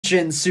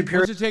mentioned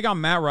superior. What's your take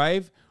on Matt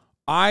Rife?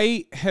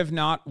 I have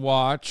not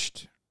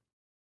watched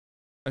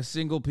a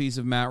single piece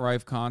of Matt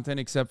Rife content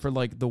except for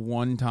like the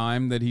one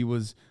time that he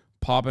was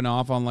popping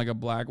off on like a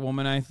black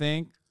woman, I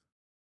think.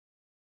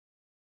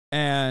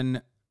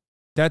 And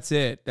that's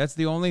it. That's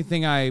the only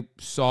thing I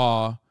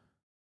saw.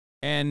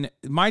 And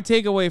my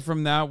takeaway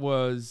from that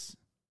was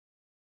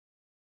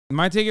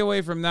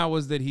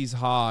that he's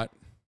hot.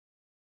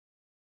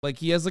 Like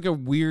he has like a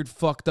weird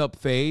fucked up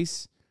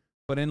face,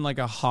 but in like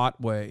a hot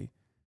way.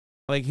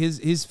 Like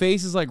his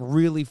face is like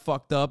really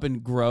fucked up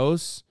and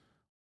gross,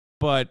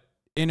 but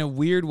in a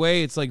weird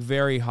way, it's like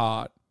very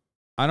hot.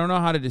 I don't know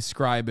how to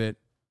describe it.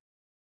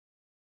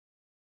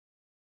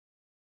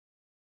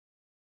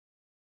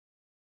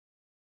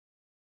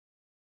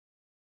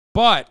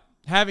 But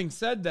having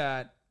said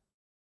that,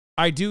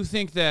 I do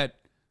think that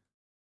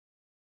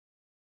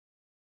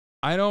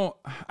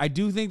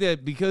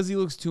because he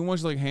looks too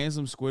much like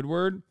handsome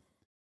Squidward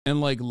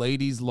and like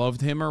ladies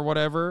loved him or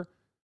whatever,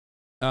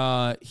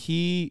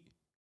 he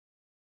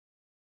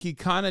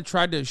kind of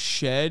tried to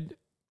shed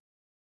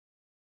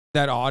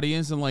that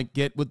audience and like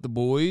get with the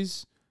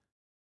boys.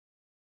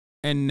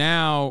 And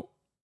now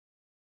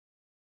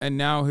he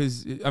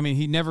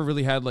never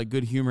really had like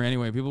good humor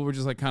anyway. People were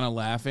just like kind of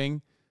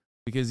laughing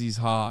because he's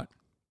hot.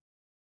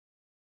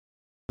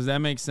 Does that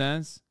make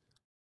sense?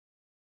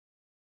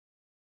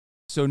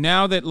 So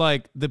now that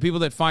like the people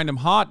that find him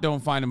hot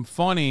don't find him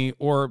funny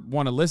or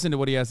want to listen to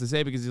what he has to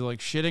say because he's like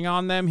shitting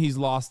on them, he's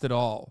lost it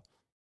all.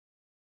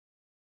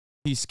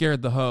 He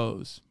scared the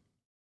hoes.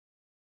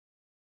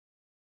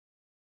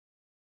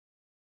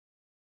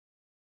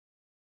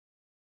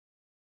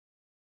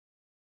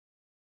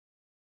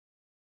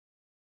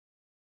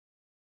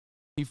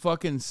 He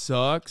fucking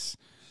sucks.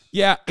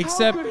 Yeah,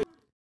 except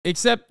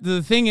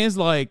the thing is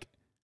like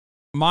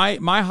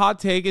my hot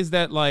take is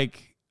that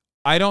like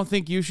I don't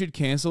think you should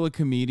cancel a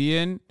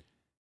comedian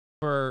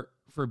for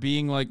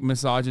being like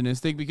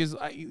misogynistic because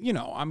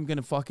I'm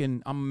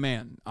a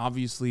man.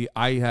 Obviously,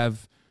 I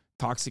have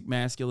toxic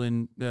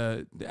masculine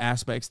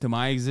aspects to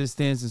my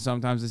existence, and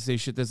sometimes I say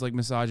shit that's like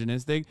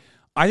misogynistic.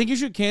 I think you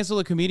should cancel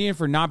a comedian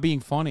for not being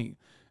funny.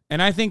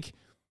 And I think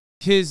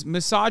his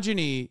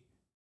misogyny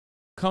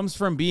comes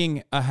from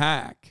being a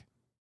hack.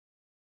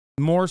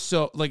 More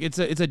so, like it's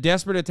a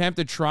desperate attempt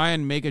to try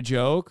and make a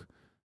joke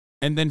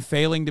and then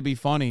failing to be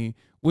funny,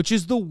 which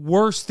is the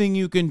worst thing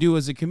you can do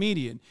as a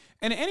comedian.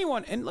 And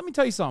let me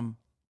tell you something.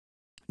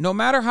 No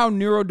matter how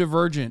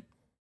neurodivergent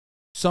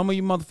some of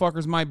you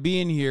motherfuckers might be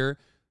in here,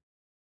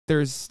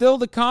 there's still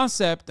the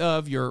concept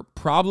of your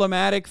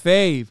problematic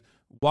fave.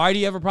 Why do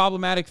you have a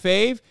problematic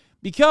fave?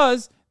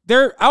 Because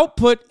their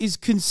output is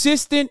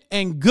consistent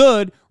and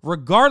good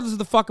regardless of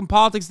the fucking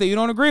politics that you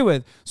don't agree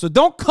with. So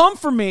don't come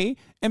for me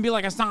and be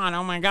like, Hasan,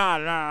 oh my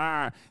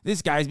God,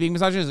 this guy's being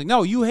misogynistic.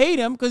 No, you hate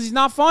him because he's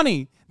not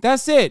funny.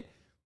 That's it.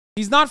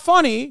 He's not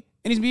funny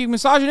and he's being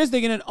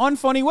misogynistic in an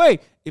unfunny way.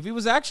 If he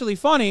was actually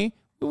funny,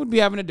 we would be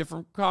having a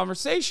different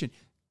conversation.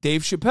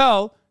 Dave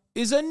Chappelle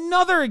is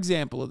another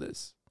example of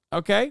this.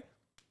 Okay?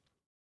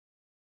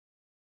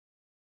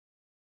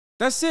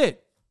 That's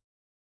it.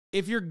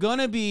 If you're going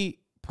to be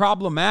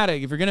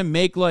problematic, if you're going to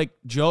make like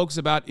jokes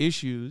about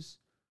issues,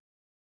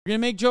 you're going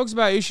to make jokes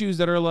about issues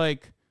that are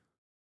like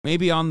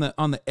maybe on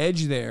the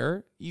edge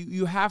there,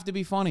 you have to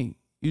be funny.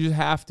 You just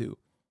have to.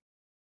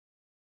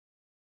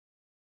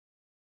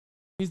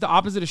 He's the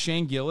opposite of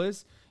Shane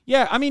Gillis.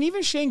 Yeah, I mean,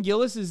 even Shane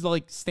Gillis's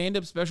like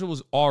stand-up special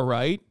was all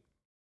right.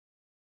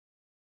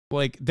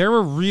 Like, there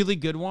were really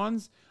good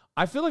ones.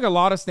 I feel like a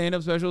lot of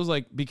stand-up specials,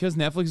 like, because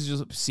Netflix is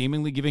just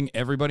seemingly giving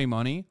everybody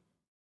money,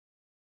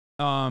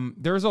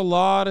 there's a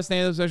lot of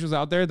stand-up specials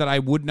out there that I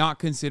would not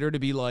consider to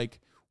be, like,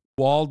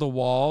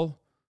 wall-to-wall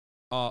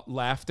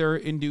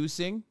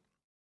laughter-inducing.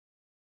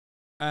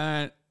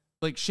 And,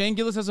 like, Shane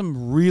Gillis has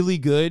some really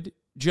good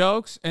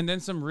jokes and then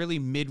some really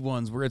mid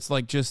ones where it's,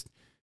 like, just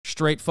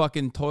straight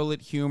fucking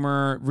toilet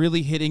humor,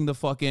 really hitting the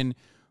fucking,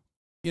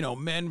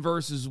 men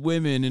versus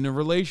women in a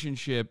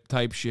relationship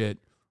type shit.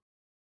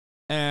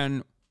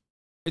 And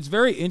it's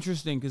very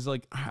interesting because,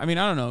 like, I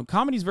don't know.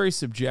 Comedy's very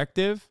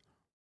subjective.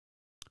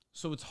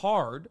 So it's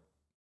hard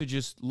to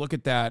just look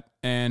at that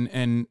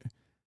and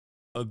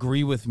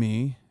agree with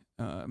me.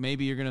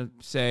 Maybe you're going to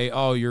say,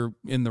 oh, you're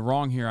in the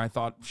wrong here. I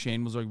thought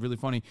Shane was, like, really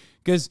funny.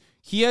 Because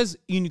he has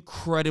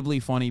incredibly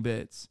funny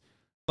bits.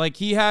 Like,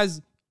 he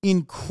has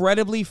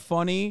incredibly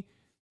funny.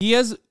 He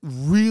has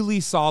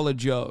really solid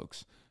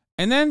jokes.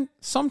 And then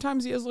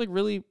sometimes he has, like,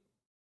 really,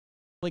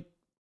 like,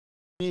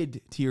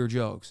 mid-tier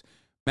jokes.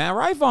 Matt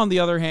Rife, on the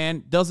other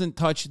hand, doesn't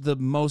touch the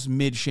most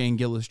mid Shane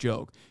Gillis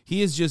joke.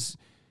 He is just,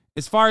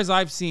 as far as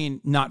I've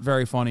seen, not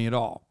very funny at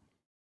all.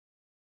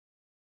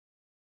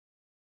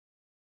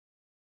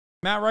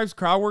 Matt Rife's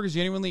crowd work is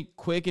genuinely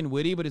quick and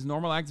witty, but his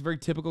normal act is very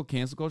typical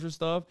cancel culture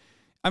stuff.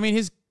 I mean,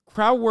 his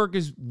crowd work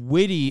is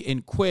witty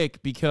and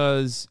quick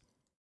because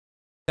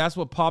that's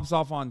what pops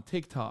off on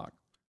TikTok.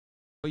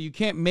 But you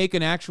can't make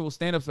an actual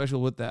stand-up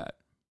special with that.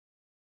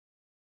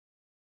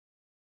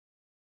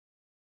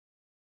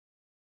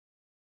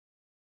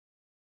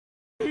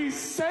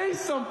 Say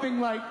so. something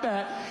like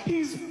that.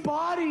 He's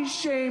body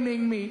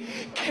shaming me.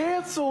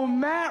 Cancel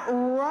Matt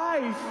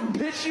Rife.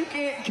 Bitch, you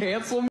can't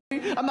cancel me.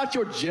 I'm not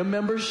your gym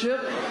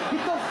membership. Get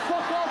the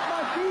fuck off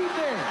my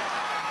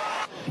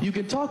defense. You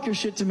can talk your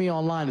shit to me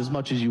online as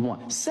much as you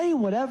want. Say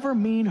whatever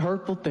mean,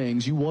 hurtful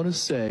things you want to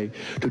say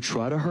to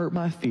try to hurt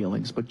my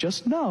feelings, but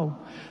just know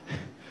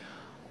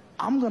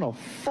I'm gonna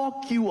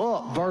fuck you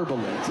up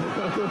verbally.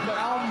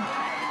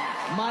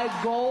 My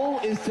goal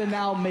is to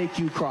now make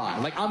you cry.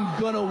 Like, I'm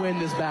gonna win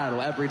this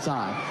battle every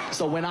time.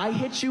 So when I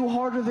hit you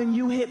harder than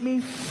you hit me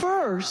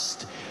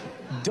first,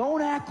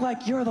 don't act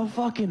like you're the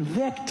fucking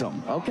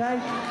victim, okay?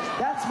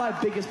 That's my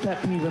biggest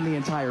pet peeve on the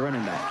entire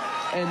internet.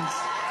 And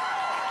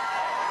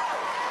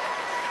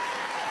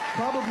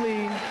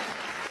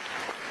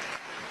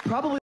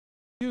probably.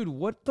 Dude,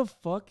 what the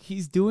fuck?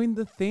 He's doing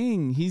the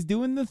thing. He's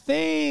doing the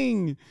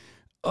thing.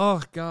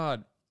 Oh,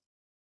 God.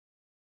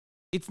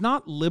 It's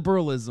not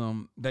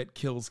liberalism that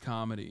kills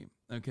comedy,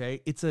 okay?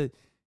 It's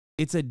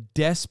a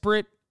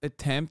desperate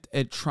attempt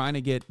at trying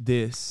to get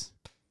this,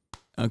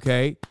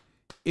 okay?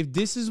 If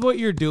this is what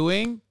you're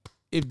doing,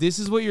 if this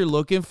is what you're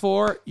looking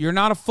for, you're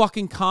not a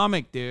fucking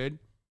comic, dude.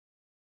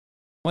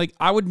 Like,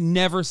 I would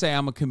never say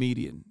I'm a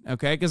comedian,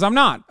 okay? Because I'm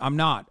not.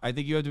 I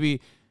think you have to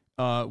be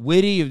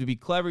witty, you have to be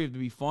clever, you have to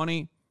be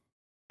funny.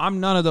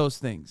 I'm none of those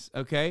things,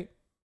 okay?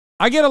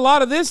 I get a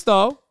lot of this,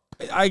 though.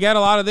 I get a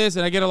lot of this,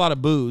 and I get a lot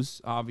of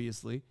booze,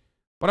 obviously.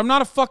 But I'm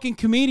not a fucking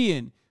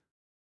comedian.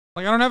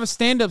 Like, I don't have a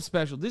stand-up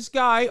special. This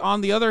guy,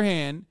 on the other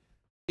hand,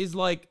 is,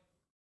 like,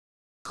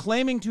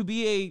 claiming to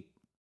be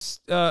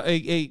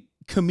a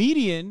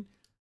comedian,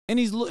 and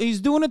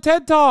he's doing a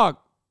TED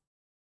Talk.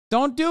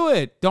 Don't do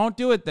it. Don't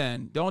do it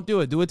then. Don't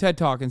do it. Do a TED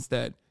Talk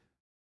instead.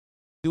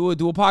 Do a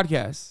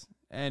podcast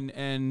and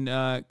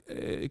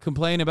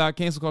complain about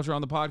cancel culture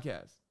on the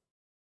podcast.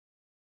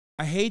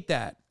 I hate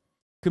that.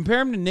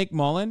 Compare him to Nick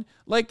Mullen.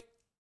 Like,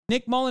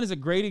 Nick Mullen is a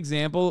great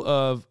example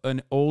of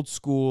an old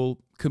school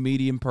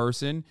comedian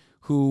person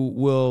who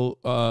will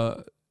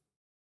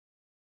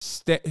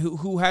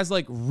who has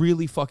like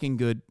really fucking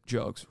good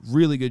jokes,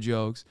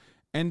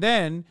 and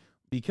then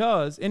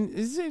and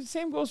the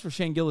same goes for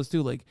Shane Gillis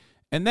too. Like,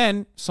 and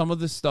then some of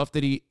the stuff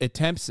that he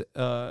attempts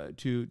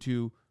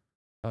to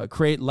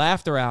create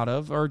laughter out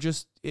of, or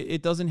just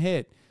it doesn't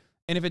hit.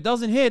 And if it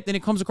doesn't hit, then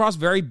it comes across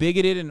very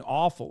bigoted and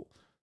awful.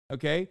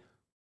 Okay.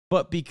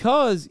 But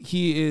because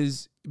he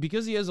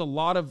has a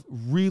lot of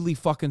really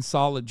fucking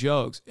solid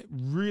jokes,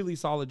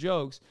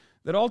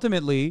 that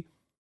ultimately,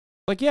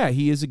 like, yeah,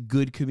 he is a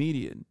good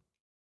comedian.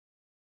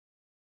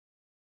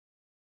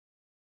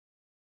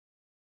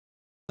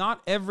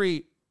 Not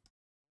every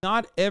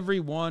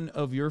one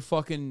of your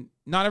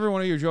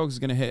jokes is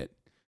going to hit.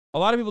 A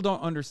lot of people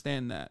don't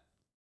understand that.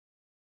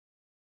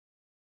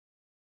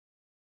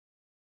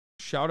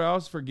 Shout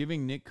outs for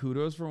giving Nick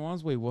kudos for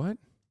once. Wait, what?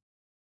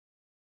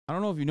 I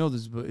don't know if you know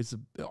this, but it's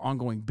an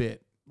ongoing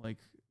bit. Like,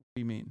 what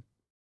do you mean?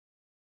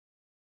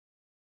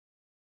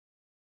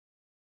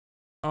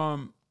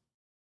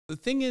 The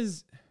thing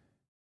is,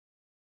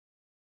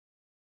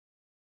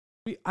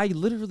 I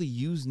literally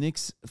use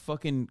Nick's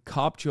fucking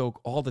cop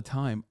joke all the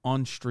time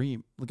on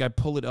stream. Like, I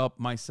pull it up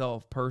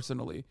myself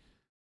personally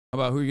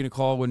about who you're going to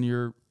call when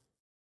you're,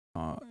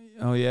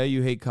 oh yeah,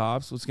 you hate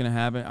cops. What's going to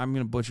happen? I'm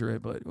going to butcher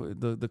it, but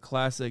the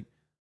classic,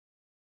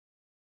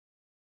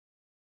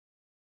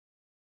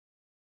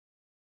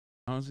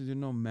 honestly didn't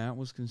know Matt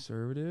was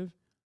conservative.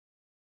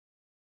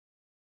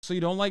 So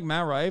you don't like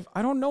Matt Rife?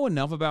 I don't know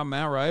enough about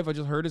Matt Rife. I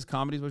just heard his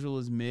comedy special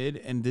is mid,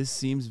 and this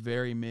seems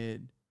very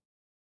mid.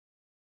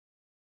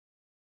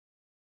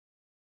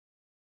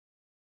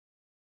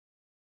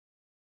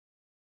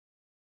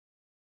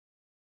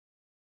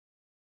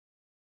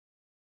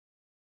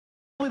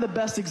 The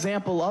best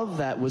example of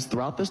that was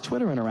throughout this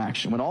Twitter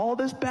interaction when all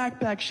this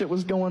backpack shit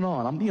was going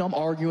on. I'm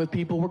arguing with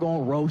people. We're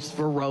going roast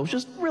for roast,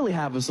 just really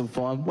having some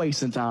fun,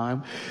 wasting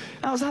time.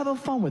 I was having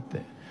fun with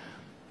it.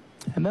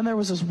 And then there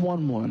was this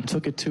one woman,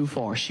 took it too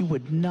far. She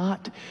would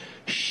not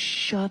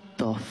shut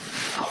the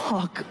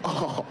fuck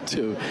up,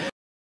 dude.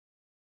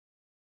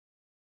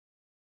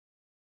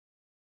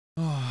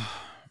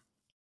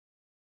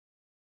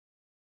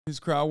 His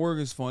crowd work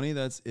is funny.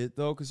 That's it,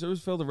 though.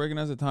 Conservatives fail to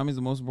recognize that timing is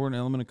the most important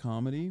element of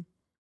comedy.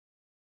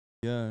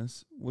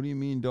 Yes. What do you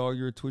mean, dog?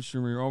 You're a Twitch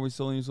streamer. You're always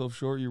selling yourself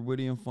short. You're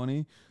witty and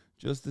funny.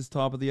 Just this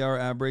top of the hour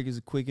ad break is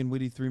a quick and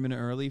witty 3-minute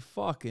early.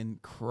 Fucking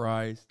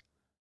Christ.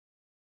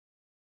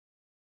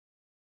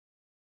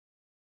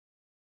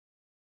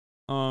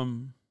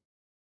 Man,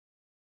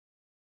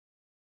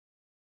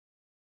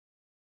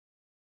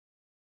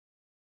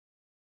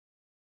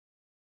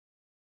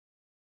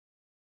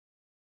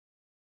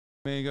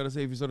 you gotta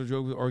say, if you start a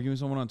joke with arguing with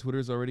someone on Twitter,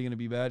 it's already gonna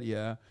be bad.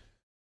 Yeah.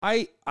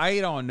 I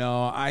don't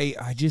know.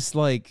 I just,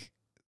 like,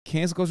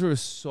 cancel culture is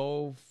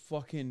so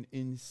fucking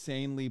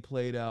insanely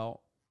played out.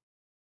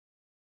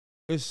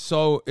 It's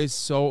so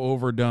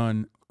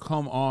overdone.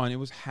 Come on. It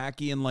was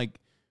hacky in like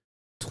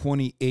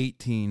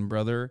 2018,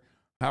 brother.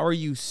 How are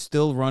you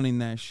still running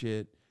that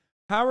shit?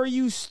 How are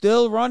you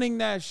still running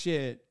that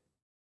shit?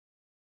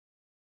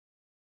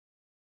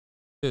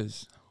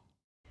 Is.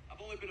 I've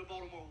only been to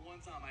Baltimore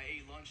one time. I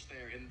ate lunch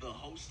there, and the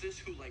hostess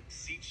who like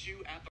seats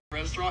you at the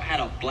restaurant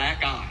had a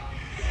black eye.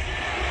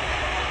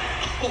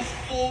 A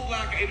full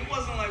black eye. And it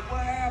wasn't like,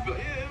 what happened?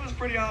 Yeah, it was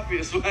pretty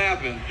obvious what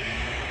happened.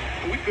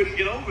 And we couldn't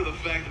get over the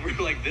fact that we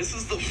were like, this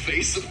is the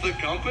face of the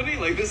company?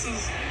 Like, this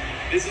is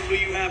what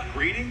you have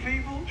greeting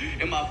people?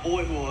 And my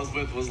boy who I was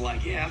with was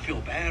like, yeah, I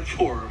feel bad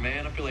for her,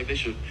 man. I feel like they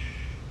should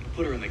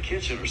put her in the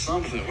kitchen or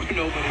something where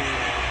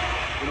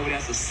nobody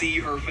has to see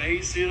her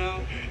face, you know?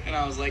 And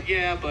I was like,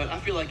 yeah, but I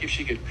feel like if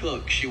she could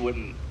cook, she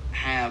wouldn't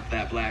have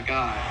that black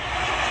eye.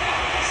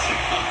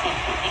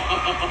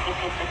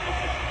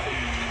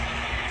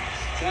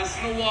 So,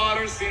 testing the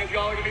water, seeing if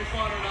y'all are gonna be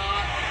fun or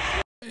not.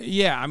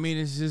 Yeah, I mean,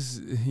 it's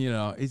just, you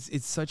know,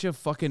 it's such a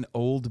fucking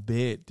old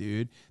bit,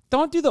 dude.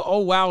 Don't do the oh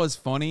wow is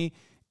funny.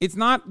 It's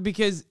not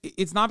because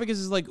it's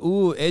like,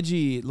 ooh,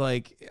 edgy.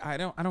 Like, I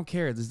don't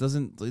care. This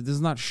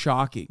is not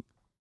shocking.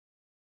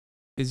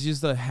 It's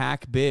just a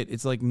hack bit.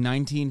 It's like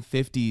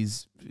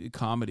 1950s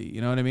comedy.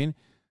 You know what I mean?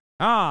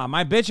 Ah,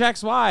 my bitch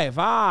ex-wife.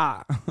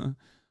 Ah,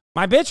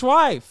 my bitch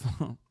wife.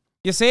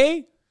 You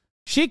see?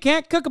 She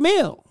can't cook a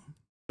meal.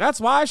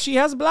 That's why she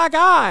has a black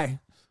eye.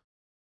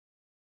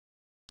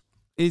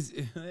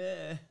 See,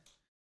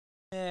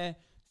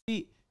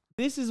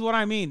 this is what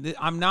I mean.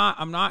 I'm not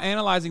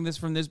analyzing this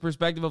from this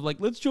perspective of like,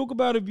 let's joke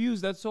about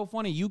abuse. That's so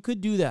funny. You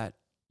could do that.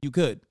 You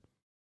could.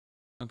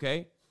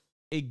 Okay?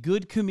 A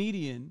good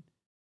comedian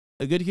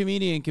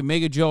can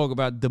make a joke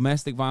about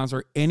domestic violence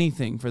or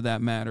anything for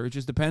that matter. It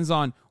just depends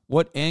on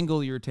what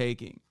angle you're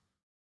taking.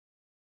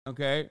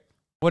 Okay?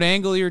 What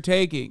angle you're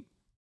taking.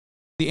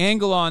 The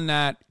angle on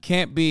that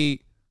can't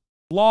be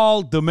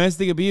lol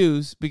domestic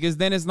abuse, because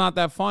then it's not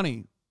that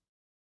funny.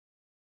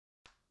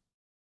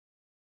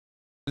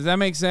 Does that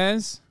make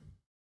sense?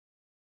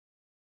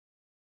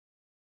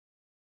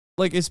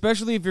 Like,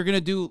 especially if you're going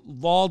to do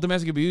lol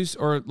domestic abuse,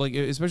 or like,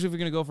 especially if you're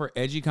going to go for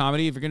edgy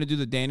comedy, if you're going to do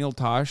the Daniel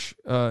Tosh,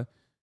 or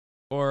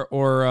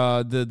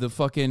the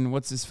fucking,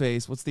 what's his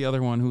face? What's the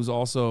other one who's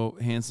also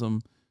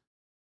handsome,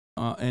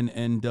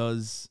 and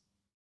does,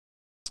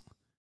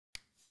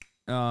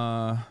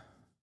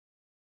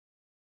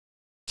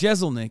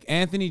 Jeselnik,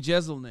 Anthony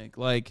Jeselnik.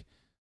 Like,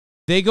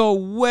 they go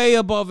way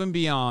above and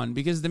beyond,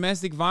 because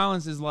domestic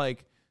violence is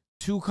like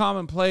too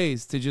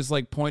commonplace to just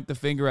like point the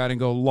finger at and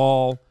go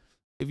lol.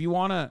 If you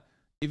want to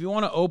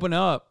open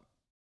up,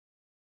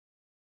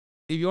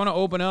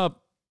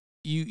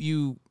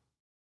 you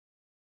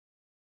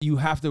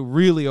have to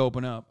really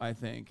open up, I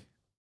think.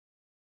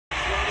 I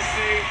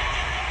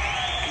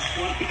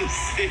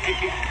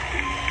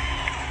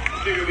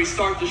figure we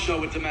start the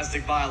show with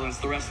domestic violence.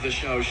 The rest of the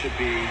show should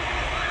be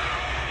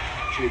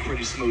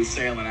pretty smooth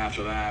sailing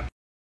after that.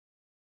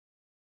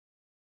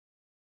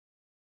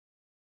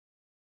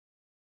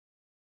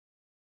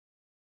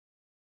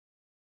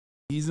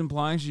 He's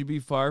implying she should be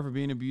fired for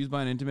being abused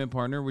by an intimate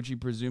partner, which he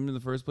presumed in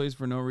the first place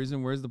for no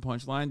reason. Where's the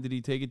punchline? Did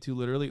he take it too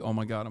literally? Oh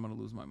my God, I'm going to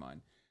lose my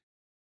mind.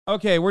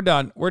 Okay, we're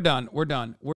done. We're done.